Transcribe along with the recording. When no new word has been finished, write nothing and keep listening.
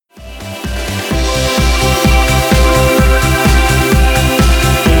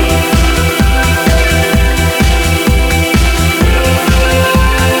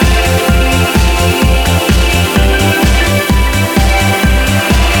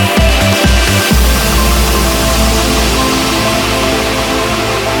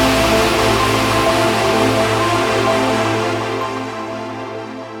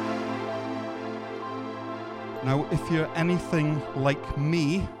like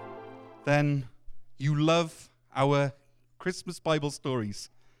me, then you love our Christmas Bible stories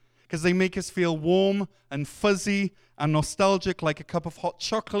because they make us feel warm and fuzzy and nostalgic like a cup of hot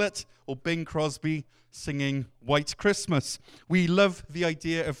chocolate or Bing Crosby singing White Christmas. We love the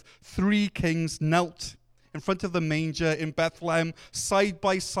idea of three kings knelt in front of the manger in Bethlehem, side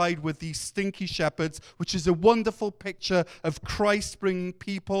by side with these stinky shepherds, which is a wonderful picture of Christ bringing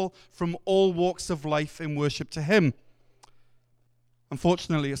people from all walks of life in worship to him.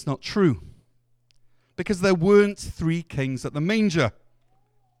 Unfortunately, it's not true, because there weren't three kings at the manger.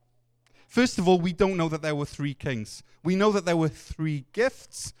 First of all, we don't know that there were three kings. We know that there were three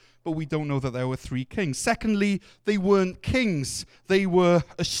gifts, but we don't know that there were three kings. Secondly, they weren't kings. They were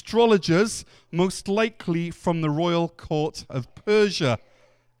astrologers, most likely from the royal court of Persia.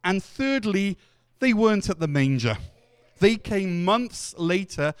 And thirdly, they weren't at the manger. They came months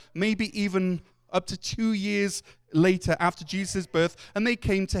later, maybe even up to 2 years later after Jesus' birth, and they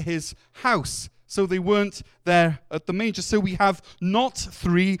came to his house. So they weren't there at the manger. So we have not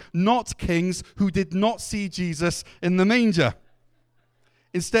three, not kings who did not see Jesus in the manger.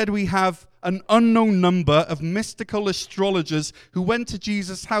 Instead, we have an unknown number of mystical astrologers who went to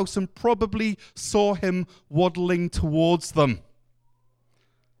Jesus' house and probably saw him waddling towards them.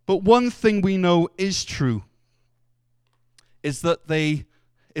 But one thing we know is true, is that they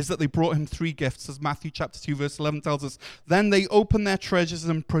brought him three gifts, as Matthew chapter 2, verse 11 tells us. Then they opened their treasures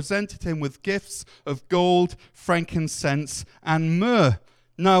and presented him with gifts of gold, frankincense, and myrrh.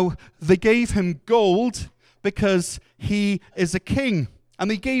 Now, they gave him gold because he is a king. And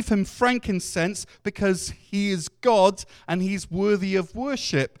they gave him frankincense because he is God and he's worthy of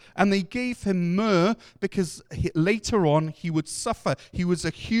worship. And they gave him myrrh because later on he would suffer. He was a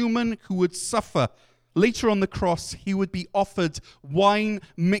human who would suffer. Later on the cross, he would be offered wine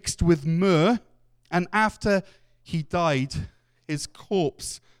mixed with myrrh. And after he died, his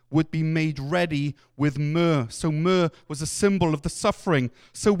corpse would be made ready with myrrh. So myrrh was a symbol of the suffering.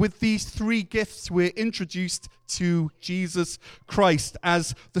 So with these three gifts, we're introduced to Jesus Christ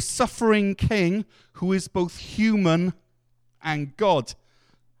as the suffering king who is both human and God.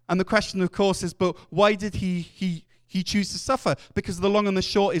 And the question, of course, is, but why did he choose to suffer? Because the long and the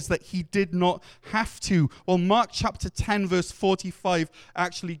short is that he did not have to. Well, Mark chapter 10, verse 45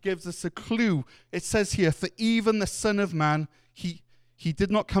 actually gives us a clue. It says here, for even the Son of Man, he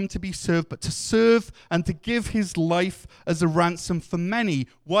did not come to be served, but to serve and to give his life as a ransom for many.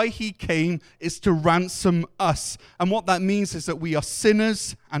 Why he came is to ransom us. And what that means is that we are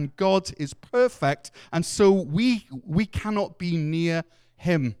sinners and God is perfect. And so we cannot be near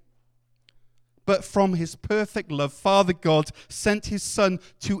him. But from his perfect love, Father God sent his Son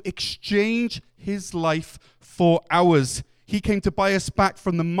to exchange his life for ours. He came to buy us back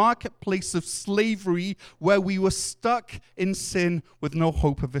from the marketplace of slavery where we were stuck in sin with no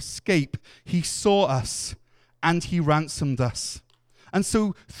hope of escape. He saw us and he ransomed us. And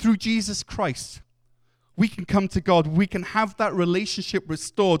so through Jesus Christ, we can come to God. We can have that relationship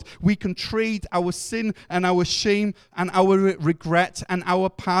restored. We can trade our sin and our shame and our regret and our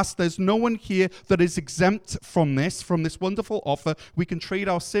past. There's no one here that is exempt from this wonderful offer. We can trade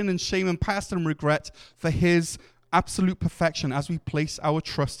our sin and shame and past and regret for his absolute perfection as we place our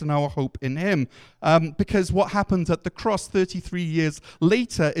trust and our hope in him. Because what happened at the cross 33 years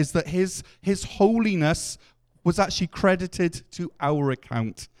later is that his holiness was actually credited to our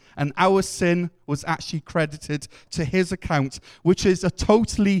account. And our sin was actually credited to his account, which is a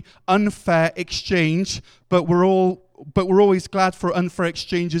totally unfair exchange, but we're always glad for unfair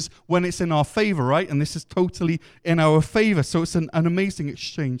exchanges when it's in our favor, right? And this is totally in our favor. So it's an amazing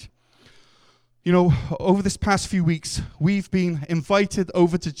exchange. You know, over this past few weeks, we've been invited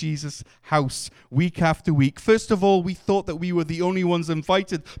over to Jesus' house week after week. First of all, we thought that we were the only ones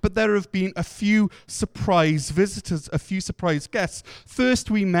invited, but there have been a few surprise visitors, a few surprise guests.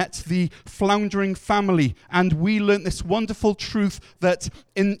 First, we met the Floundering family, and we learnt this wonderful truth that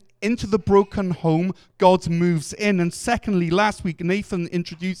into the broken home, God moves in. And secondly, last week, Nathan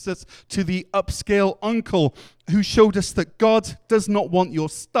introduced us to the upscale uncle who showed us that God does not want your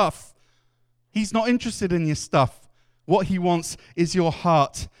stuff. He's not interested in your stuff. What he wants is your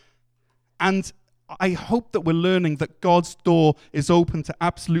heart. And I hope that we're learning that God's door is open to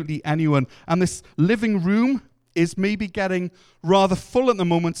absolutely anyone. And this living room is maybe getting rather full at the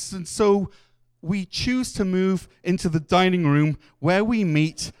moment. And so we choose to move into the dining room where we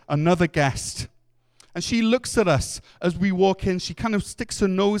meet another guest. And she looks at us as we walk in. She kind of sticks her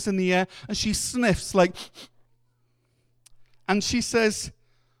nose in the air and she sniffs like, and she says,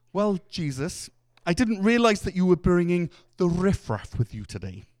 well, Jesus, I didn't realize that you were bringing the riffraff with you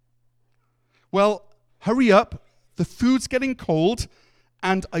today. Well, hurry up, The food's getting cold,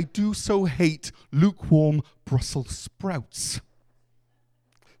 and I do so hate lukewarm Brussels sprouts.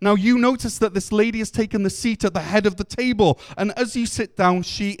 Now, you notice that this lady has taken the seat at the head of the table, and as you sit down,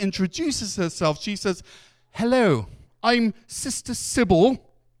 she introduces herself. She says, "Hello, I'm Sister Sybil.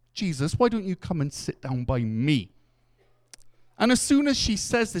 Jesus, why don't you come and sit down by me?" And as soon as she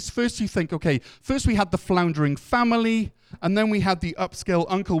says this, first you think, okay, first we had the floundering family, and then we had the upscale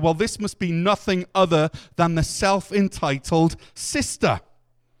uncle. Well, this must be nothing other than the self-entitled sister.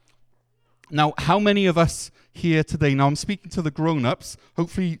 Now, how many of us here today, now I'm speaking to the grown-ups,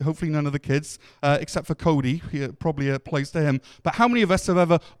 hopefully none of the kids, except for Cody, it probably applies to him, but how many of us have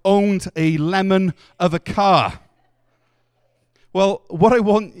ever owned a lemon of a car? Well, what I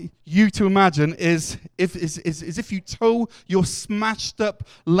want you to imagine is if you tow your smashed up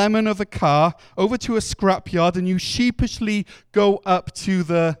lemon of a car over to a scrapyard and you sheepishly go up to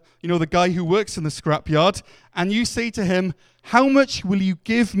the guy who works in the scrapyard and you say to him, "How much will you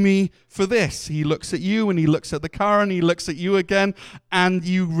give me for this?" He looks at you and he looks at the car and he looks at you again, and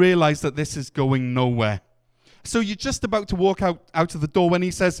you realize that this is going nowhere. So you're just about to walk out of the door when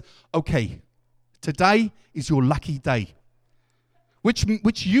he says, "Okay, today is your lucky day."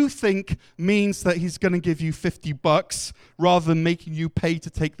 Which you think means that he's going to give you $50 rather than making you pay to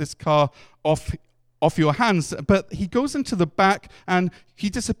take this car off your hands. But he goes into the back and he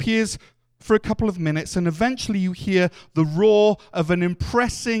disappears for a couple of minutes, and eventually you hear the roar of an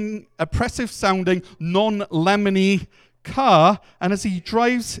oppressive sounding, non-lemony car. And as he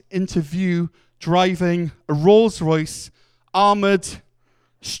drives into view, driving a Rolls-Royce armored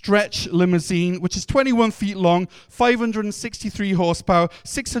stretch limousine, which is 21 feet long, 563 horsepower,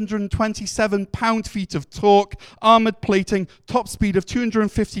 627 pound-feet of torque, armored plating, top speed of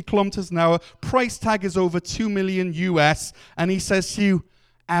 250 kilometers an hour, price tag is over $2 million US, and he says to you,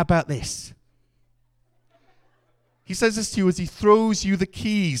 "How about this?" He says this to you as he throws you the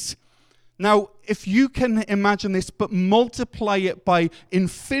keys. Now, if you can imagine this, but multiply it by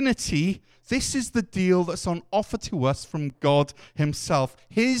infinity, this is the deal that's on offer to us from God himself.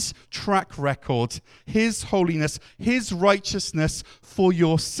 His track record, his holiness, his righteousness for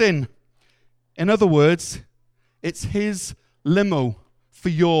your sin. In other words, it's his limo for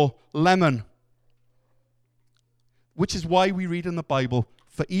your lemon. Which is why we read in the Bible,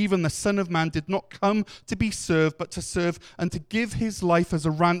 "For even the Son of Man did not come to be served, but to serve and to give his life as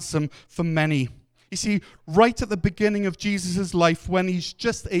a ransom for many." You see, right at the beginning of Jesus' life, when he's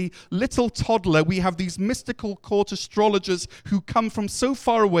just a little toddler, we have these mystical court astrologers who come from so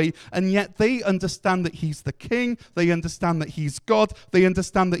far away, and yet they understand that he's the king, they understand that he's God, they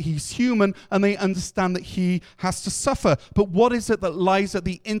understand that he's human, and they understand that he has to suffer. But what is it that lies at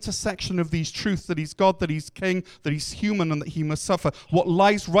the intersection of these truths, that he's God, that he's king, that he's human, and that he must suffer? What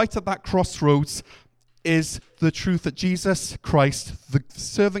lies right at that crossroads is the truth that Jesus Christ, the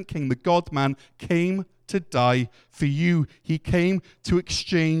servant king, the God-man, came to die for you. He came to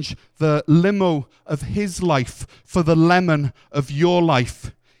exchange the limo of his life for the lemon of your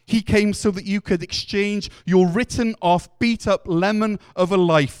life. He came so that you could exchange your written off, beat up lemon of a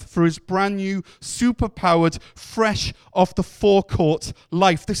life for his brand new, super-powered, fresh off the forecourt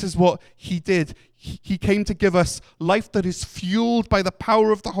life. This is what he did. He came to give us life that is fueled by the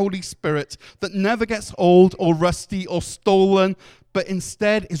power of the Holy Spirit, that never gets old or rusty or stolen, but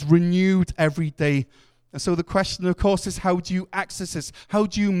instead is renewed every day. And so the question, of course, is how do you access this? How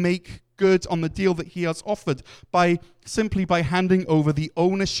do you make good on the deal that he has offered? Simply by handing over the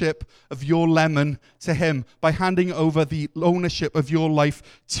ownership of your lemon to him, by handing over the ownership of your life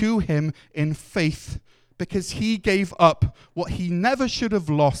to him in faith. Because he gave up what he never should have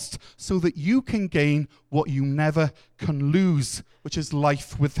lost so that you can gain what you never can lose, which is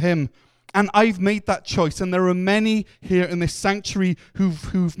life with him. And I've made that choice, and there are many here in this sanctuary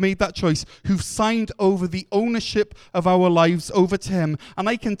who've made that choice, who've signed over the ownership of our lives over to him. And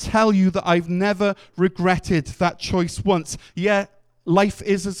I can tell you that I've never regretted that choice once. Yeah, life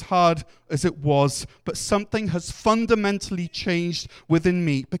is as hard as it was, but something has fundamentally changed within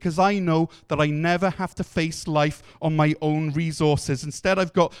me because I know that I never have to face life on my own resources. Instead,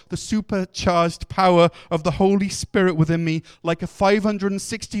 I've got the supercharged power of the Holy Spirit within me, like a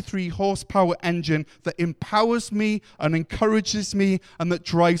 563 horsepower engine that empowers me and encourages me and that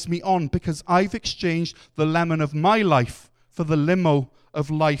drives me on because I've exchanged the lemon of my life for the limo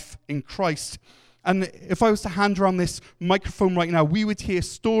of life in Christ. And if I was to hand around this microphone right now, we would hear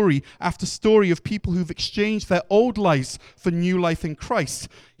story after story of people who've exchanged their old lives for new life in Christ.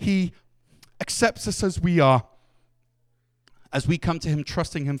 He accepts us as we are, as we come to him,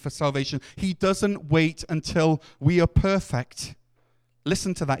 trusting him for salvation. He doesn't wait until we are perfect.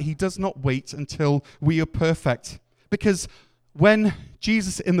 Listen to that. He does not wait until we are perfect. Because when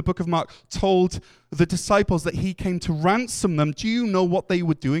Jesus in the book of Mark told the disciples that he came to ransom them, do you know what they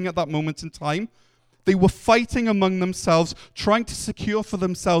were doing at that moment in time? They were fighting among themselves, trying to secure for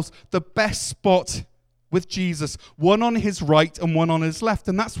themselves the best spot with Jesus, one on his right and one on his left.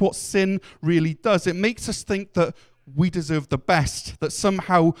 And that's what sin really does. It makes us think that we deserve the best, that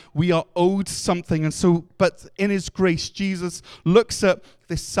somehow we are owed something. And so, but in his grace, Jesus looks at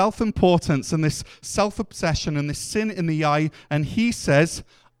this self-importance and this self-obsession and this sin in the eye, and he says,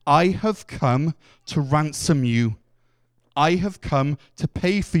 I have come to ransom you. I have come to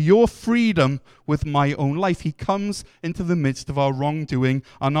pay for your freedom with my own life. He comes into the midst of our wrongdoing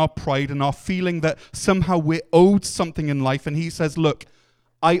and our pride and our feeling that somehow we're owed something in life. And he says, look,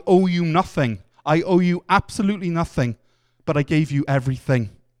 I owe you nothing. I owe you absolutely nothing, but I gave you everything.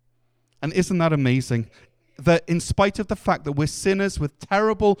 And isn't that amazing? That in spite of the fact that we're sinners with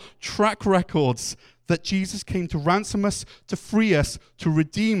terrible track records, that Jesus came to ransom us, to free us, to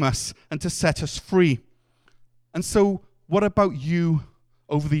redeem us, and to set us free. And so, what about you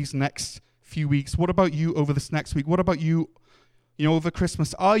over these next few weeks? What about you over this next week? What about you, over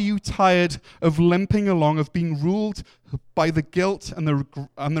Christmas? Are you tired of limping along, of being ruled by the guilt and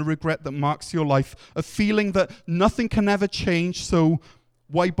the regret that marks your life, of feeling that nothing can ever change, so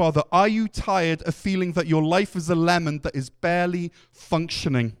why bother? Are you tired of feeling that your life is a lemon that is barely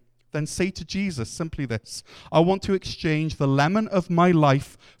functioning? Then say to Jesus simply this: I want to exchange the lemon of my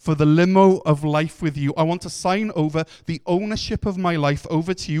life for the limo of life with you. I want to sign over the ownership of my life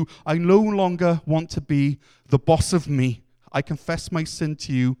over to you. I no longer want to be the boss of me. I confess my sin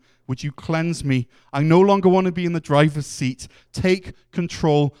to you. Would you cleanse me? I no longer want to be in the driver's seat. Take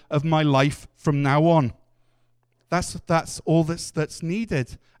control of my life from now on. That's all that's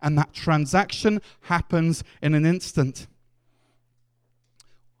needed. And that transaction happens in an instant.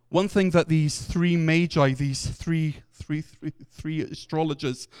 One thing that these three magi, these three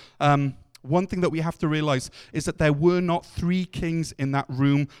astrologers, one thing that we have to realize is that there were not three kings in that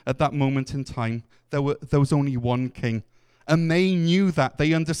room at that moment in time. There was only one king. And they knew that.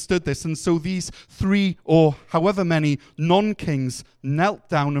 They understood this. And so these three, or however many, non-kings knelt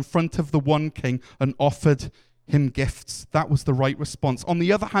down in front of the one king and offered him gifts. That was the right response. On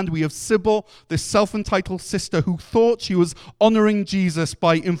the other hand, we have Sybil, this self-entitled sister who thought she was honoring Jesus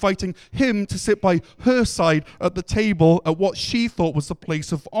by inviting him to sit by her side at the table at what she thought was the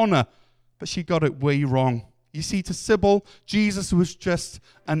place of honor. But she got it way wrong. You see, to Sybil, Jesus was just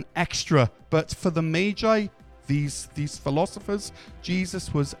an extra. But for the Magi, these philosophers,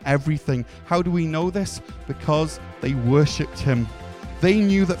 Jesus was everything. How do we know this? Because they worshipped him. They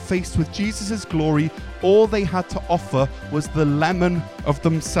knew that faced with Jesus' glory, all they had to offer was the lemon of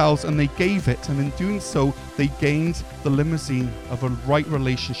themselves, and they gave it. And in doing so, they gained the limousine of a right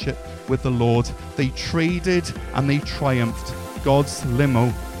relationship with the Lord. They traded and they triumphed God's limo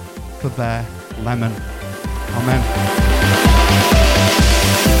for their lemon. Amen.